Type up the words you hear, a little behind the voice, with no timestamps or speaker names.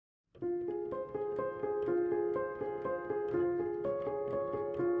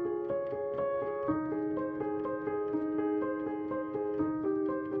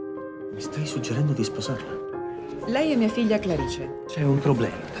Mi stai suggerendo di sposarla? Lei è mia figlia Clarice. C'è un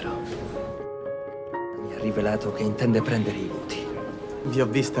problema, però. Mi ha rivelato che intende prendere i voti. Vi ho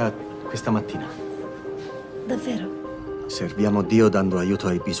vista questa mattina. Davvero? Serviamo Dio dando aiuto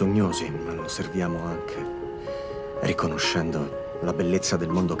ai bisognosi, ma lo serviamo anche riconoscendo la bellezza del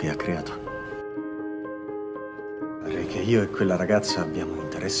mondo che ha creato. Pare che io e quella ragazza abbiamo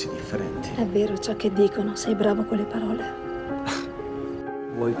interessi differenti. È vero ciò che dicono, sei bravo con le parole.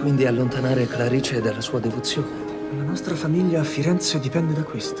 Vuoi quindi allontanare Clarice dalla sua devozione? La nostra famiglia a Firenze dipende da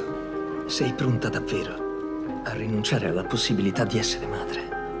questo. Sei pronta davvero a rinunciare alla possibilità di essere madre?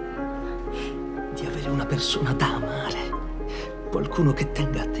 Di avere una persona da amare? Qualcuno che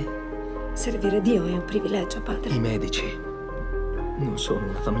tenga a te? Servire Dio è un privilegio, padre. I medici non sono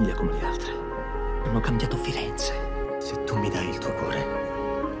una famiglia come le altre. Hanno cambiato Firenze. Se tu mi dai il tuo cuore,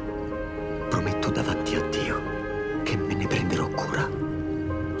 prometto davanti a Dio che me ne prenderò cura.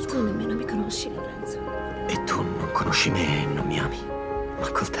 Tu nemmeno mi conosci, Lorenzo. E tu non conosci me e non mi ami, ma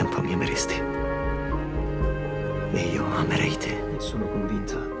col tempo mi ameresti. E io amerei te. E sono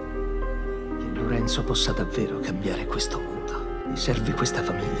convinta che Lorenzo possa davvero cambiare questo mondo. Ti servi questa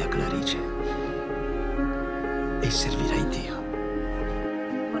famiglia, Clarice, e servirai Dio.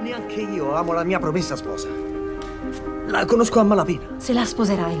 Ma neanche io amo la mia promessa sposa. La conosco a malapena. Se la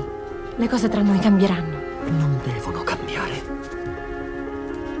sposerai, le cose tra noi cambieranno. Non devono cambiare.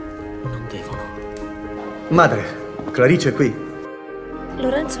 Non devono. Madre, Clarice è qui.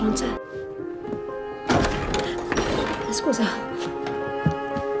 Lorenzo non c'è. Scusa.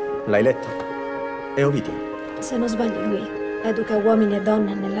 L'hai letto? È Ovidio. Se non sbaglio lui educa uomini e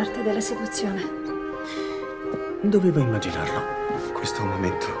donne nell'arte della seduzione. Dovevo immaginarlo. Questo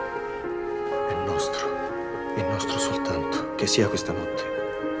momento è nostro soltanto. Che sia questa notte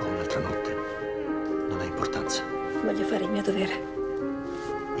o un'altra notte, non ha importanza. Voglio fare il mio dovere.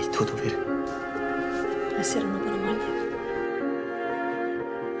 Il tuo dovere? Essere una buona moglie.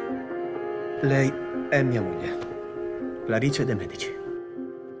 Lei è mia moglie, Clarice dei Medici.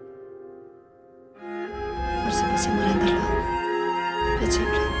 Forse possiamo renderlo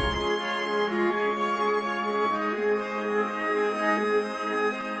piacevole.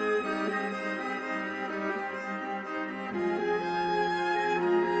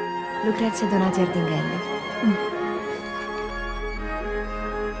 Lucrezia Donati Ardinghelli.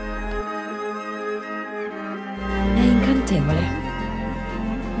 È incantevole.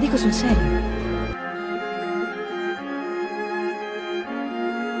 Dico sul serio.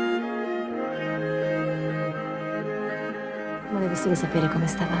 Volevo solo sapere come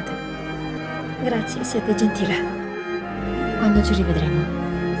stavate. Grazie, siete gentile. Quando ci rivedremo?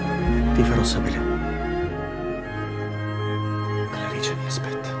 Ti farò sapere. Clarice mi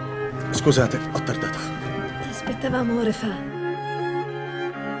aspetta. Scusate, ho tardato. Ti aspettavamo ore fa.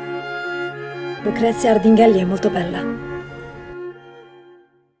 Lucrezia Ardinghelli è molto bella.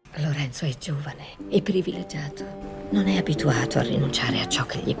 Lorenzo è giovane e privilegiato. Non è abituato a rinunciare a ciò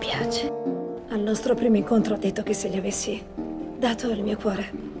che gli piace. Al nostro primo incontro ho detto che se gli avessi dato il mio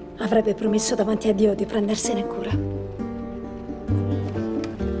cuore, avrebbe promesso davanti a Dio di prendersene cura.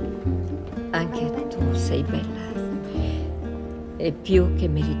 Anche tu sei bella e più che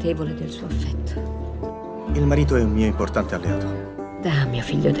meritevole del suo affetto. Il marito è un mio importante alleato. Da mio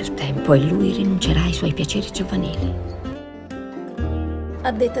figlio del tempo e lui rinuncerà ai suoi piaceri giovanili.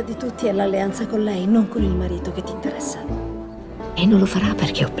 A detta di tutti è l'alleanza con lei, non con il marito che ti interessa. E non lo farà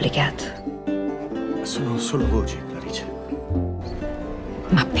perché è obbligato, Sono solo voci, Clarice.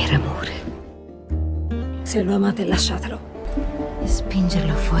 ma per amore. Se lo amate, lasciatelo. E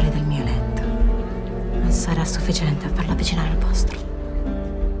spingerlo fuori dal mio letto non sarà sufficiente a farlo avvicinare al vostro.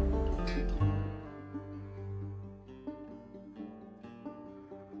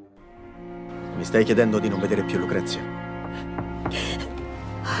 Mi stai chiedendo di non vedere più Lucrezia?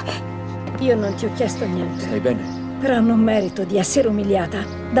 Io non ti ho chiesto niente. Stai bene? Però non merito di essere umiliata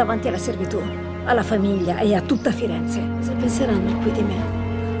davanti alla servitù, alla famiglia e a tutta Firenze. Cosa penseranno qui di me?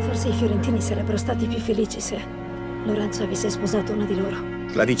 Forse i fiorentini sarebbero stati più felici se Lorenzo avesse sposato una di loro.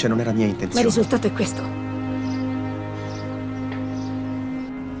 Clarice, non era mia Ma intenzione. il risultato è questo.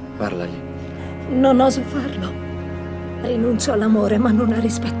 Parlagli. Non oso farlo. Rinuncio all'amore, ma non al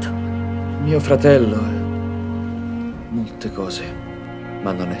rispetto. Mio fratello è molte cose,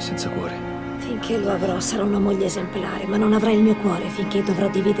 ma non è senza cuore. Finché lo avrò, sarò una moglie esemplare, ma non avrai il mio cuore finché dovrò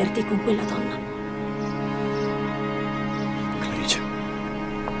dividerti con quella donna. Clarice,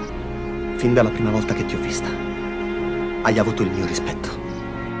 fin dalla prima volta che ti ho vista, hai avuto il mio rispetto.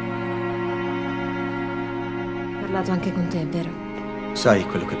 Ho parlato anche con te, è vero? Sai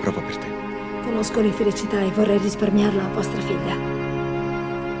quello che provo per te. Conosco l'infelicità e vorrei risparmiarla a vostra figlia.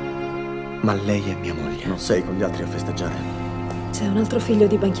 Ma lei è mia moglie. Non sei con gli altri a festeggiare? C'è un altro figlio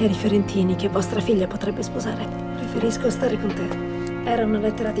di banchieri fiorentini che vostra figlia potrebbe sposare. Preferisco stare con te. Era una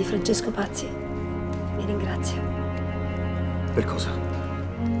lettera di Francesco Pazzi. Mi ringrazia. Per cosa?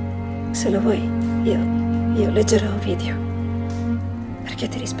 Se lo vuoi, io leggerò Ovidio. Perché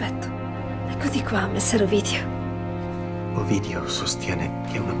ti rispetto. Eccoti qua, messero Ovidio. Ovidio sostiene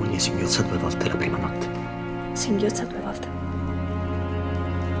che una moglie singhiozza 2 volte la prima notte. Singhiozza 2 volte?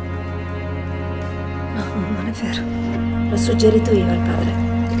 No, non è vero. L'ho suggerito io al padre.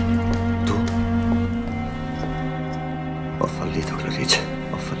 Tu? Ho fallito, Clarice.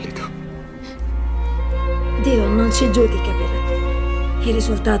 Ho fallito. Dio non ci giudica per il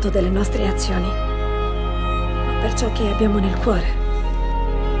risultato delle nostre azioni, ma per ciò che abbiamo nel cuore.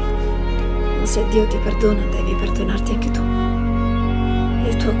 Ma se Dio ti perdona, devi perdonarti anche tu.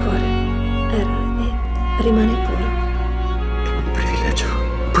 Il tuo cuore era e rimane puro. È un privilegio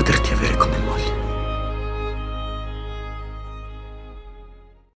poterti avere come moglie.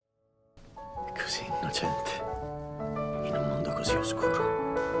 Così innocente, in un mondo così oscuro.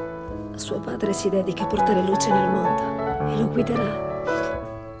 Suo padre si dedica a portare luce nel mondo e lo guiderà.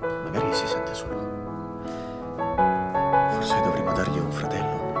 Magari si sente solo. Forse dovremmo dargli un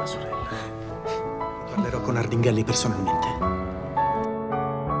fratello o una sorella. Parlerò con Ardinghelli personalmente.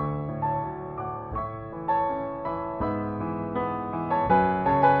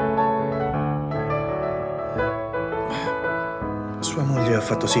 Sua moglie ha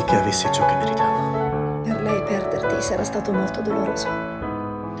fatto sì che avesse ciò che meritavo. Per lei perderti sarà stato molto doloroso.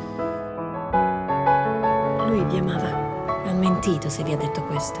 Lui vi amava. Ha mentito se vi ha detto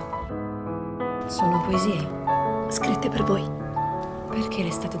questo. Sono poesie. Scritte per voi. Perché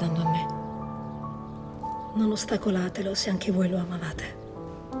le state dando a me? Non ostacolatelo se anche voi lo amavate.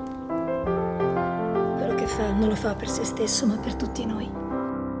 Quello che fa non lo fa per se stesso, ma per tutti noi.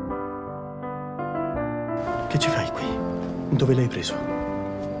 Che ci fai qui? Dove l'hai preso?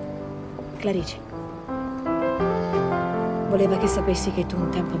 Clarice. Voleva che sapessi che tu un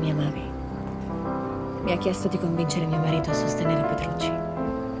tempo mi amavi. Mi ha chiesto di convincere mio marito a sostenere Petrucci.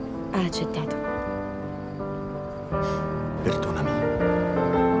 Ha accettato. Perdonami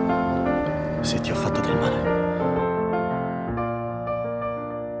se ti ho fatto del male.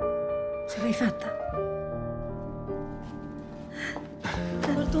 Ce l'hai fatta?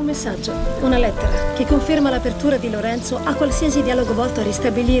 Porto un messaggio, una lettera, che conferma l'apertura di Lorenzo a qualsiasi dialogo volto a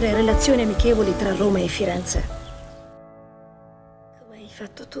ristabilire relazioni amichevoli tra Roma e Firenze. Come hai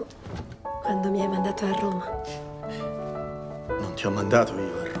fatto tu quando mi hai mandato a Roma? Non ti ho mandato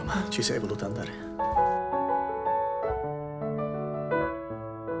io a Roma, ci sei voluta andare.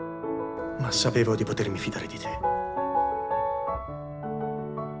 Ma sapevo di potermi fidare di te.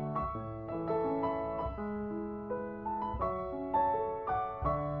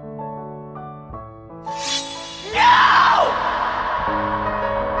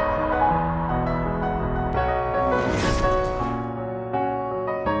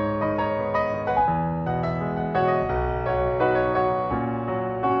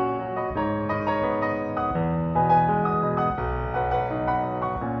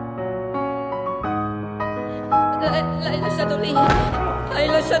 L'hai lasciato lì. Hai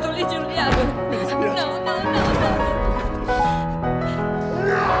lasciato lì Giuliano. No.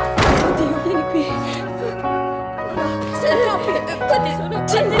 Oddio, vieni qui. Sei troppi. Quanti sono?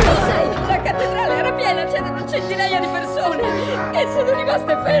 Quanti sei? La cattedrale era piena, c'erano centinaia di persone e sono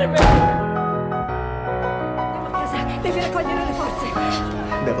rimaste ferme. Andiamo a casa, devi raccogliere le forze.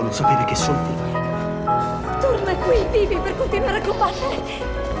 Devono sapere che sono vivo. Torna qui, vivi, per continuare a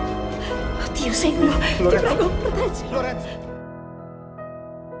combattere. Oddio, seguilo. Ti prego, proteggi. Lorenzo!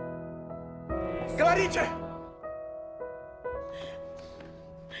 Clarice!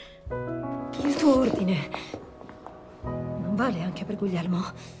 Il tuo ordine non vale anche per Guglielmo.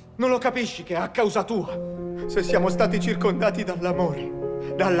 Non lo capisci che è a causa tua? Se siamo stati circondati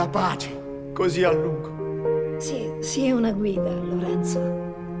dall'amore, dalla pace, così a lungo. Sì, è una guida, Lorenzo.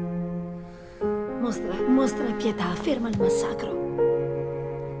 Mostra pietà, ferma il massacro.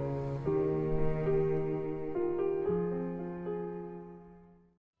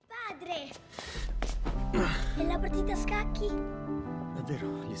 E la partita a scacchi? È vero,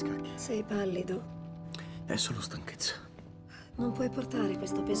 gli scacchi. Sei pallido. È solo stanchezza. Non puoi portare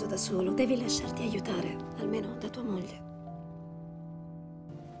questo peso da solo. Devi lasciarti aiutare, almeno da tua moglie.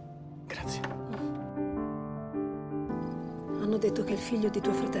 Grazie. Hanno detto che è il figlio di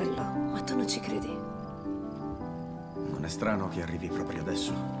tuo fratello, ma tu non ci credi. Non è strano che arrivi proprio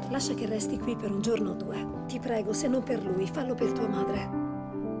adesso. Lascia che resti qui per un giorno o 2. Ti prego, se non per lui, fallo per tua madre.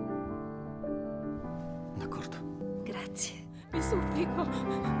 D'accordo. Grazie. Vi supplico.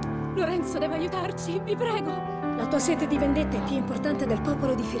 Lorenzo deve aiutarci, vi prego. La tua sete di vendetta è più importante del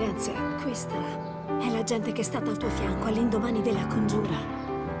popolo di Firenze. Questa è la gente che è stata al tuo fianco all'indomani della congiura.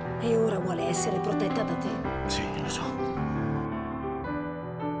 E ora vuole essere protetta da te. Sì, lo so.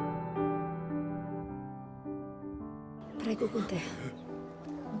 Prego con te.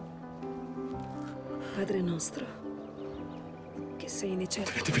 Padre nostro, che sei nei cieli.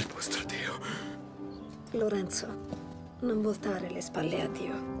 Credevi il vostro Dio. Lorenzo, non voltare le spalle a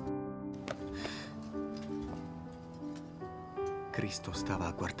Dio. Cristo stava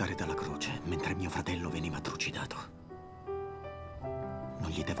a guardare dalla croce mentre mio fratello veniva trucidato. Non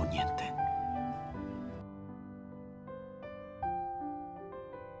gli devo niente.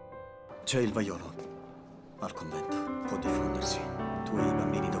 C'è il vaiolo al convento. Può diffondersi. Tu e i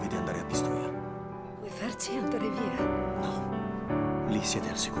bambini dovete andare a Pistoia. Vuoi farci andare via? No. Lì siete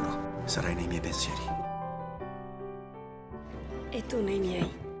al sicuro. Sarai nei miei pensieri. E tu nei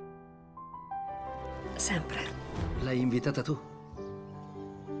miei. Sempre. L'hai invitata tu?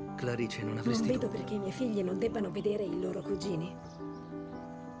 Clarice, non Non avresti vedo perché i miei figli non debbano vedere i loro cugini.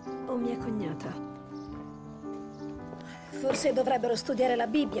 O mia cognata. Forse dovrebbero studiare la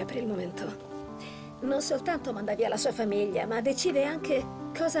Bibbia per il momento. Non soltanto manda via la sua famiglia, ma decide anche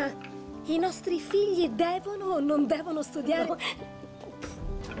cosa i nostri figli devono o non devono studiare. No.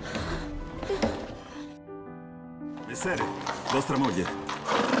 Messere, vostra moglie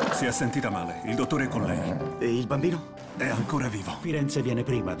si è sentita male. Il dottore è con lei. E il bambino? È ancora vivo. Firenze viene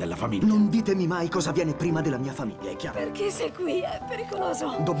prima della famiglia. Non ditemi mai cosa viene prima della mia famiglia, è chiaro? Perché sei qui? È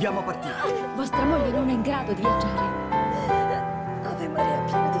pericoloso. Dobbiamo partire. Vostra moglie non è in grado di viaggiare. Ave Maria,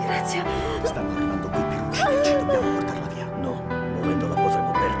 piena di grazia. Stanno arrivando qui per ucciderci. Dobbiamo portarla via. No, muovendola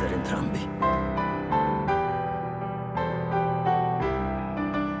potremmo perdere entrambi.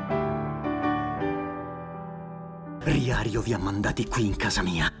 Riario vi ha mandati qui in casa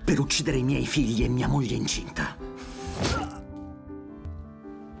mia per uccidere i miei figli e mia moglie incinta.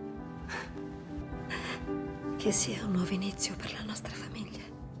 Che sia un nuovo inizio per la nostra famiglia.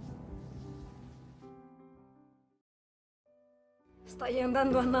 Stai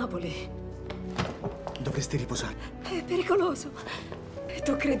andando a Napoli. Dovresti riposare. È pericoloso. E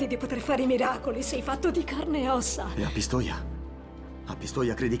tu credi di poter fare i miracoli? Sei fatto di carne e ossa. E a Pistoia? A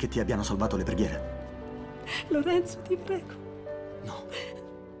Pistoia credi che ti abbiano salvato le preghiere? Lorenzo, ti prego. No.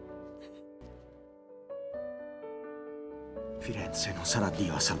 Firenze non sarà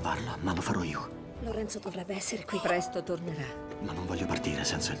Dio a salvarla, ma lo farò io. Lorenzo dovrebbe essere qui. Presto tornerà. Ma non voglio partire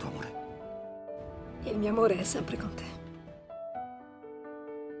senza il tuo amore. Il mio amore è sempre con te.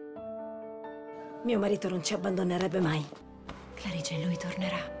 Mio marito non ci abbandonerebbe mai. Clarice, lui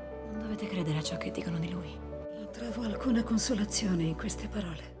tornerà. Non dovete credere a ciò che dicono di lui. Non trovo alcuna consolazione in queste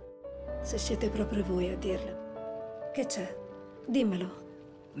parole. Se siete proprio voi a dirle. Che c'è?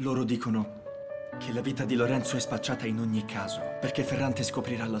 Dimmelo. Loro dicono che la vita di Lorenzo è spacciata in ogni caso, perché Ferrante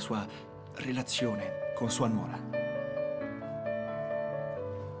scoprirà la sua relazione con sua nuora.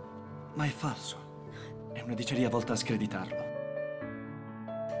 Ma è falso. È una diceria volta a screditarlo.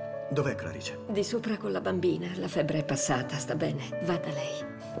 Dov'è Clarice? Di sopra con la bambina, la febbre è passata, sta bene. Va da lei.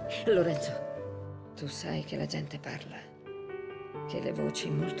 Lorenzo, tu sai che la gente parla, che le voci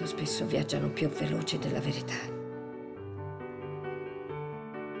molto spesso viaggiano più veloci della verità.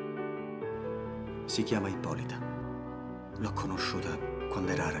 Si chiama Ippolita. L'ho conosciuta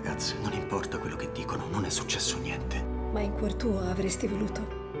quando era ragazza. Non importa quello che dicono, non è successo niente. Ma in cuor tuo avresti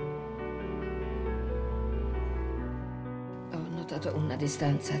voluto. Ho notato una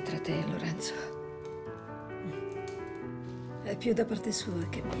distanza tra te e Lorenzo. È più da parte sua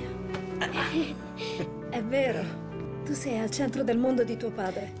che mia. È vero. Tu sei al centro del mondo di tuo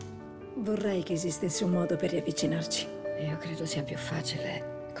padre. Vorrei che esistesse un modo per riavvicinarci. Io credo sia più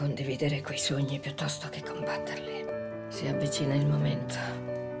facile condividere quei sogni piuttosto che combatterli. Si avvicina il momento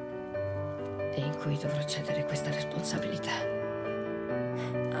in cui dovrò cedere questa responsabilità.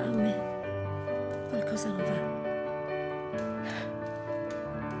 A me qualcosa non va.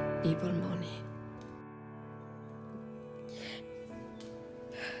 I polmoni.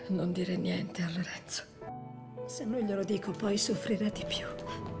 Non dire niente a Lorenzo. Se non glielo dico, poi soffrirà di più.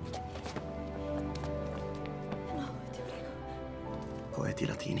 No, ti prego. Poeti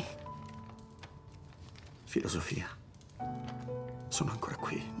latini. Filosofia. Sono ancora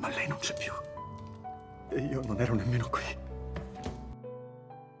qui, ma lei non c'è più. E io non ero nemmeno qui.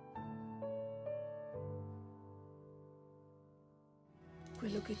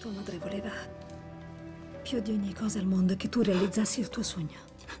 Quello che tua madre voleva più di ogni cosa al mondo è che tu realizzassi il tuo sogno.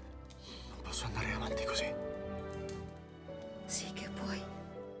 Non posso andare avanti così. Sì che puoi.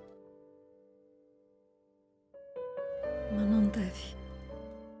 Ma non devi.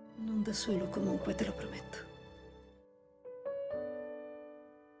 da solo comunque, te lo prometto.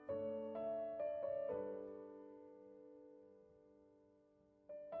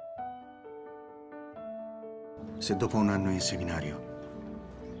 Se dopo un anno in seminario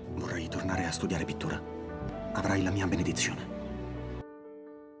vorrai tornare a studiare pittura, avrai la mia benedizione.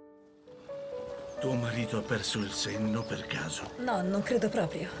 Tuo marito ha perso il senno per caso? No, non credo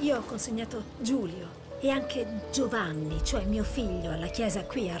proprio. Io ho consegnato Giulio e anche Giovanni, cioè mio figlio, alla chiesa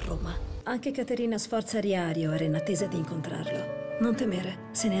qui a Roma. Anche Caterina Sforza Riario era in attesa di incontrarlo. Non temere,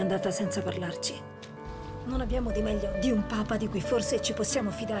 se n'è andata senza parlarci. Non abbiamo di meglio di un papa di cui forse ci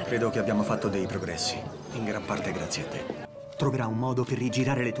possiamo fidare. Credo che abbiamo fatto dei progressi, in gran parte grazie a te. Troverà un modo per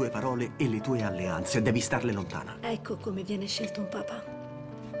rigirare le tue parole e le tue alleanze. Devi starle lontana. Ecco come viene scelto un papa.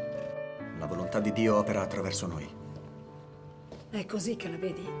 La volontà di Dio opera attraverso noi. È così che la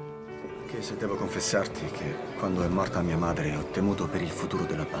vedi? Anche se devo confessarti che quando è morta mia madre ho temuto per il futuro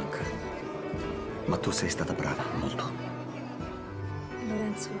della banca. Ma tu sei stata brava, molto.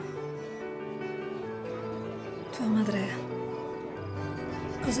 Lorenzo, tua madre...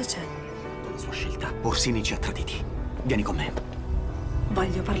 cosa c'è? La sua scelta. Orsini ci ha traditi. Vieni con me.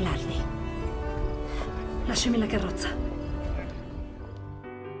 Voglio parlargli. Lasciami la carrozza.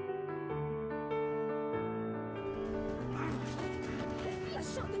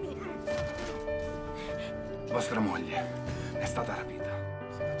 Vostra moglie è stata rapita.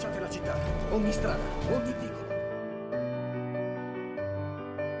 Cacciate la città, ogni strada, ogni vicolo.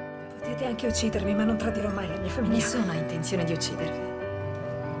 Potete anche uccidermi, ma non tradirò mai la mia famiglia. Nessuno ha intenzione di uccidervi.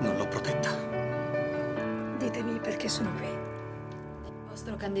 Non l'ho protetta. Ditemi perché sono qui. Il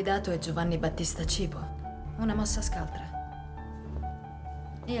vostro candidato è Giovanni Battista Cibo. Una mossa scaltra.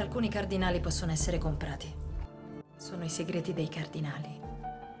 E alcuni cardinali possono essere comprati. Sono i segreti dei cardinali.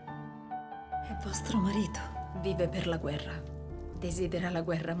 È vostro marito. Vive per la guerra. Desidera la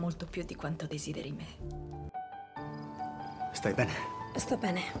guerra molto più di quanto desideri me. Stai bene? Sto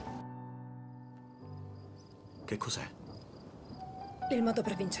bene. Che cos'è? Il modo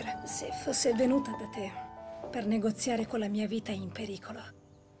per vincere. Se fosse venuta da te per negoziare con la mia vita in pericolo,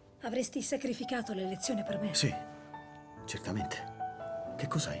 avresti sacrificato l'elezione per me. Sì, certamente. Che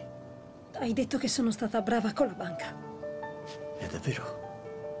cos'hai? Hai detto che sono stata brava con la banca. È davvero?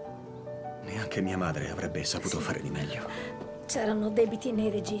 Neanche mia madre avrebbe saputo fare di meglio. C'erano debiti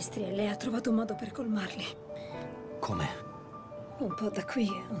nei registri e lei ha trovato un modo per colmarli. Come? Un po' da qui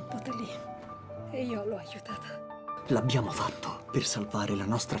e un po' da lì. E io l'ho aiutata. L'abbiamo fatto per salvare la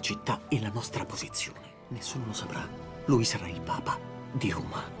nostra città e la nostra posizione. Nessuno lo saprà. Lui sarà il Papa di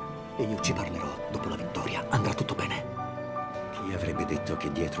Roma. E io ci parlerò dopo la vittoria. Andrà tutto bene. Chi avrebbe detto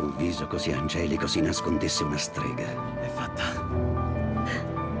che dietro un viso così angelico si nascondesse una strega? È fatta.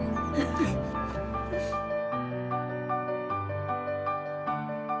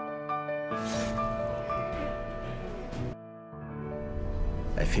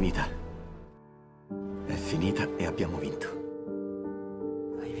 È finita. È finita e abbiamo vinto.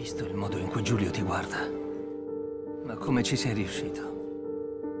 Hai visto il modo in cui Giulio ti guarda? Ma come ci sei riuscito?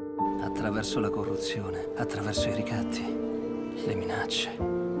 Attraverso la corruzione, attraverso i ricatti, le minacce,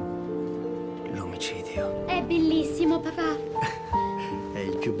 l'omicidio. È bellissimo, papà. È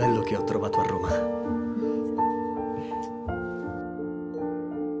il più bello che ho trovato a Roma.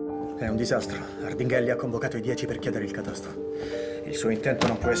 È un disastro. Ardinghelli ha convocato i 10 per chiedere il catasto. Il suo intento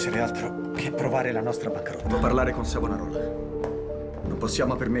non può essere altro che provare la nostra bancarotta. Devo parlare con Savonarola. Non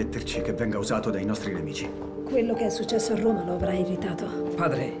possiamo permetterci che venga usato dai nostri nemici. Quello che è successo a Roma lo avrà irritato.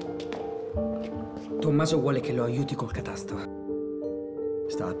 Padre, Tommaso vuole che lo aiuti col catasto.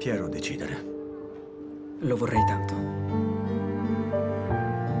 Sta a Piero decidere. Lo vorrei tanto.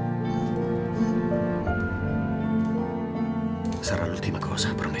 Sarà l'ultima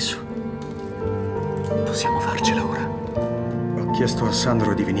cosa, promesso. Possiamo farcela ora. Ho chiesto a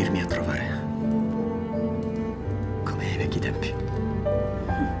Sandro di venirmi a trovare. Come ai vecchi tempi.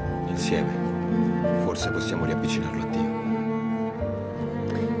 Insieme. Forse possiamo riavvicinarlo a Dio.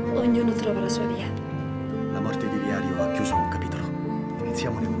 Ognuno trova la sua via. La morte di Riario ha chiuso un capitolo.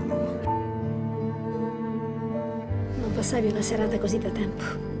 Iniziamone uno nuovo. Non passavi una serata così da tempo.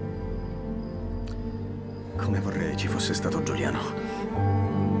 Come vorrei ci fosse stato Giuliano.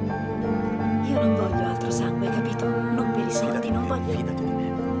 Io non voglio altro sangue, capito? Non per i soldi, non voglio... Fidati di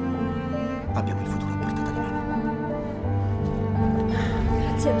me. Abbiamo il futuro a portata di mano.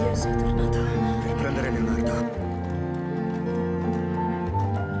 Grazie a Dio sei tornato. Per prendere Leonardo.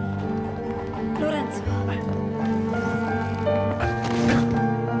 Lorenzo.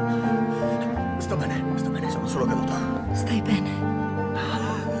 Sto bene, sono solo caduto. Stai bene?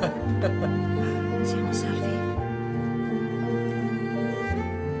 Siamo salvi.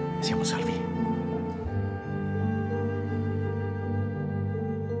 Siamo salvi.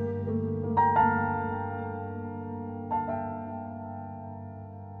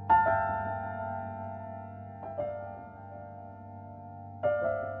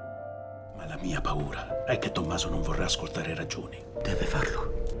 mia paura è che Tommaso non vorrà ascoltare ragioni. Deve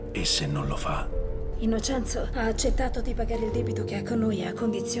farlo. E se non lo fa? Innocenzo ha accettato di pagare il debito che ha con noi a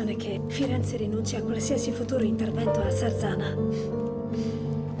condizione che Firenze rinunci a qualsiasi futuro intervento a Sarzana.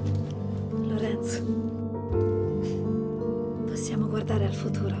 Lorenzo, possiamo guardare al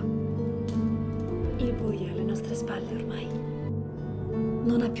futuro. Il buio è alle nostre spalle ormai.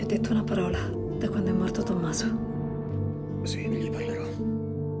 Non ha più detto una parola da quando è morto Tommaso. Sì, gli parlerò.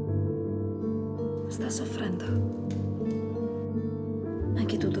 Sta soffrendo.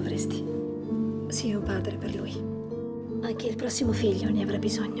 Anche tu dovresti. Sii un padre per lui. Anche il prossimo figlio ne avrà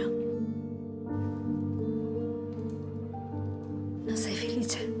bisogno. Non sei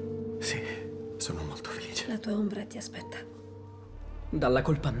felice? Sì, sono molto felice. La tua ombra ti aspetta. Dalla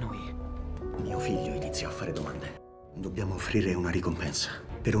colpa a noi. Mio figlio iniziò a fare domande. Dobbiamo offrire una ricompensa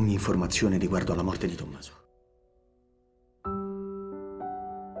per ogni informazione riguardo alla morte di Tommaso.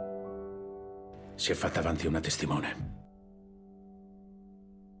 Si è fatta avanti una testimone.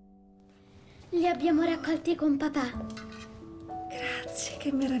 Li abbiamo raccolti con papà. Grazie,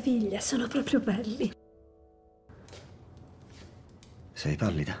 che meraviglia, sono proprio belli. Sei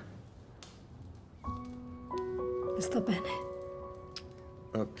pallida? Sto bene.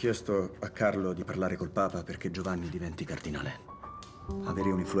 Ho chiesto a Carlo di parlare col Papa perché Giovanni diventi cardinale. Avere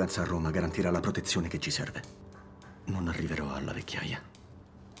un'influenza a Roma garantirà la protezione che ci serve. Non arriverò alla vecchiaia.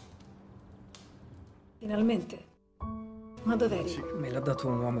 Finalmente. Ma dov'eri? Me l'ha dato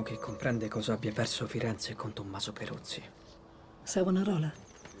un uomo che comprende cosa abbia perso Firenze con Tommaso Peruzzi. Savonarola.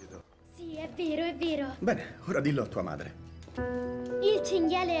 Sì, è vero, è vero. Bene, ora dillo a tua madre. Il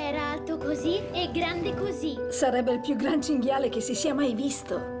cinghiale era alto così e grande così. Sarebbe il più gran cinghiale che si sia mai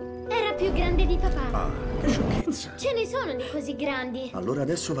visto. Era più grande di papà. Ah, che sciocchezza. Ce ne sono di così grandi. Allora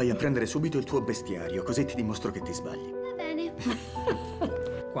adesso vai a prendere subito il tuo bestiario, così ti dimostro che ti sbagli. Va bene.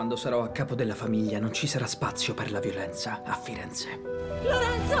 Quando sarò a capo della famiglia non ci sarà spazio per la violenza a Firenze.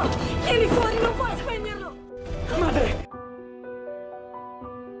 Lorenzo! Vieni fuori, non puoi spegnerlo! Madre!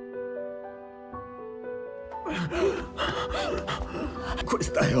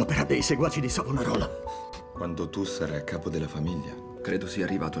 Questa è opera dei seguaci di Savonarola. Quando tu sarai a capo della famiglia, credo sia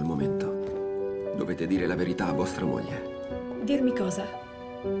arrivato il momento. Dovete dire la verità a vostra moglie. Dirmi cosa?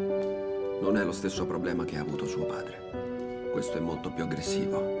 Non è lo stesso problema che ha avuto suo padre. Questo è molto più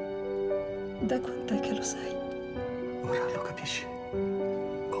aggressivo. Da quant'è che lo sai? Ora lo capisci.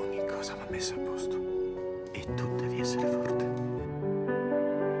 Ogni cosa va messa a posto. E tu devi essere forte.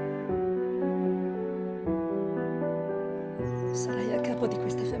 Sarai a capo di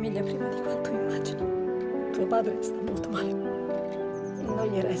questa famiglia prima di quanto immagini. Tuo padre sta molto male. Non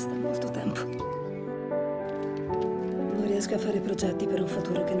gli resta molto tempo. Non riesco a fare progetti per un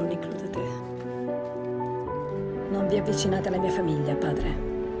futuro che non include te. Non vi avvicinate alla mia famiglia, padre.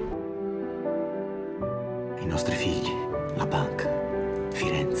 I nostri figli, la banca,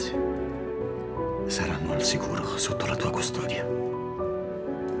 Firenze, saranno al sicuro sotto la tua custodia.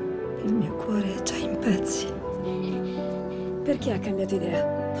 Il mio cuore è già in pezzi. Perché ha cambiato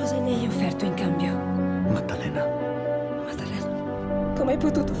idea? Cosa gli hai offerto in cambio? Maddalena. Maddalena? Come hai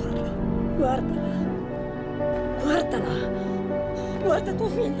potuto farlo? Guardala. Guardala. Guarda tua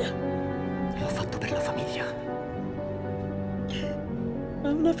figlia. L'ho fatto per la famiglia. Ma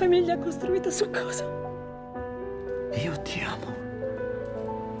una famiglia costruita su cosa? Io ti amo.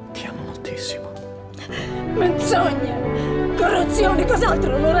 Ti amo moltissimo. Menzogna! Corruzione,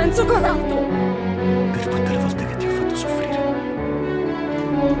 cos'altro, Lorenzo, cos'altro? Per tutte le volte che ti ho fatto soffrire.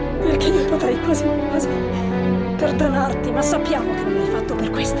 Perché io potrei quasi perdonarti, ma sappiamo che non l'hai fatto per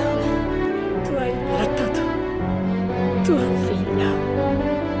questo. Tu hai trattato tua figlia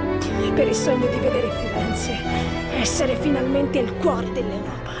per il sogno di vedere Firenze essere finalmente il cuore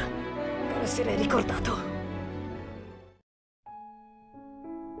dell'Europa, per essere ricordato.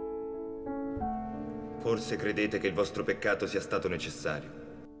 Forse credete che il vostro peccato sia stato necessario.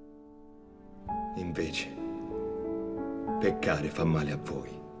 Invece, peccare fa male a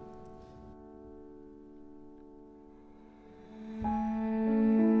voi.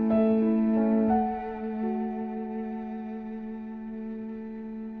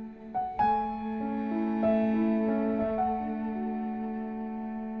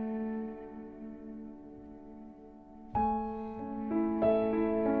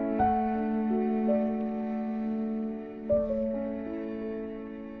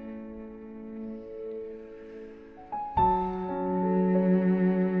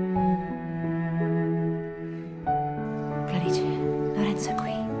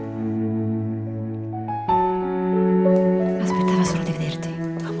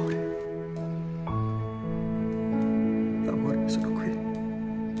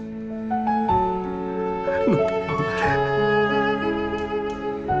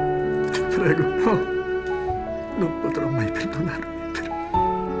 prego, no. Non potrò mai perdonarmi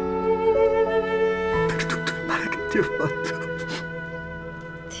per tutto il male che ti ho fatto.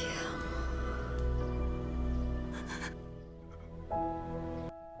 Ti amo.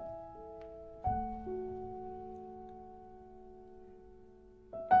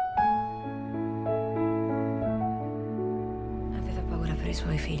 Aveva paura per i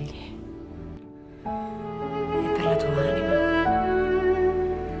suoi figli. E per la tua anima.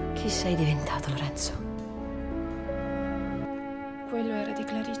 Chi sei diventato, Lorenzo? Quello era di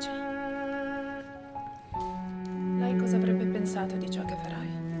Clarice. Lei cosa avrebbe pensato di ciò che farai?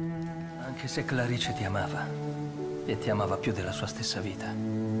 Anche se Clarice ti amava, e ti amava più della sua stessa vita,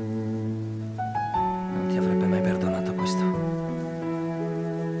 non ti avrebbe mai perdonato questo.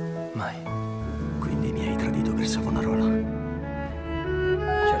 Mai. Quindi mi hai tradito per Savonarola?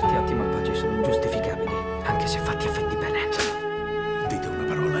 Certi atti malvagi sono ingiustificabili, anche se fatti a fin di bene. Dite una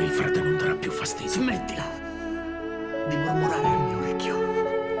parola e il frate non darà più fastidio. Smettila di mormorare al mio orecchio.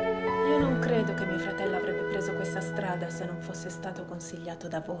 Io non credo che mio fratello avrebbe preso questa strada se non fosse stato consigliato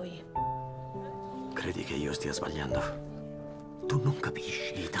da voi. Credi che io stia sbagliando? Tu non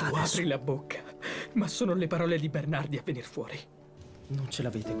capisci. Tu apri la bocca, ma sono le parole di Bernardi a venir fuori. Non ce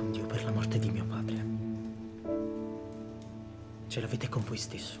l'avete con Dio per la morte di mio padre. Ce l'avete con voi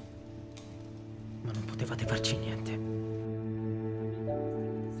stesso. Ma non potevate farci niente.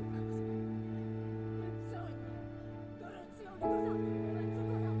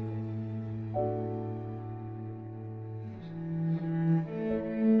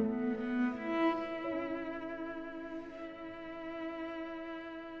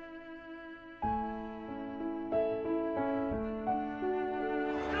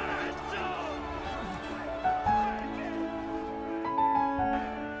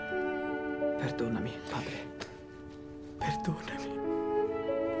 Perdonami, padre. Perdonami.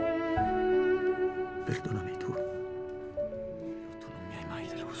 Perdonami tu. Tu non mi hai mai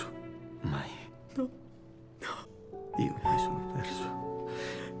deluso. Mai. No. Io mi sono perso.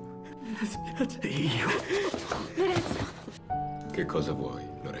 Mi dispiace. Io. Che cosa vuoi,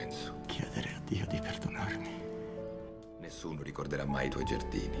 Lorenzo? Chiedere a Dio di perdonarmi. Nessuno ricorderà mai i tuoi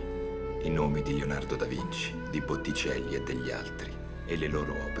giardini, i nomi di Leonardo da Vinci, di Botticelli e degli altri, e le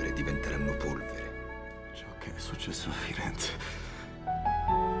loro opere diventeranno polvere. Ciò che è successo a Firenze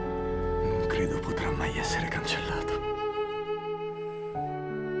non credo potrà mai essere cancellato.